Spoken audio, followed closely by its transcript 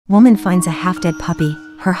Woman finds a half-dead puppy.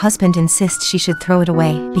 Her husband insists she should throw it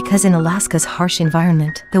away because in Alaska's harsh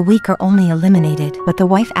environment, the weak are only eliminated, but the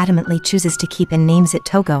wife adamantly chooses to keep and names it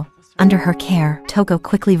Togo. Under her care, Togo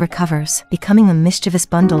quickly recovers, becoming a mischievous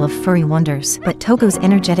bundle of furry wonders. But Togo's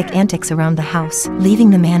energetic antics around the house, leaving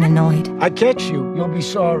the man annoyed. I catch you, you'll be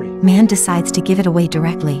sorry. Man decides to give it away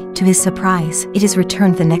directly. To his surprise, it is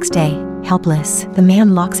returned the next day. Helpless, the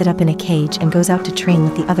man locks it up in a cage and goes out to train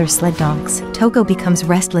with the other sled dogs. Togo becomes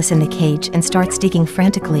restless in the cage and starts digging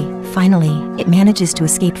frantically. Finally, it manages to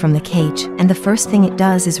escape from the cage, and the first thing it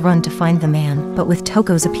does is run to find the man. But with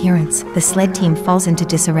Togo's appearance, the sled team falls into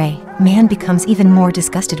disarray. Man becomes even more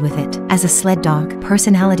disgusted with it. As a sled dog,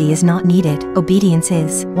 personality is not needed, obedience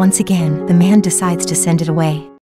is. Once again, the man decides to send it away.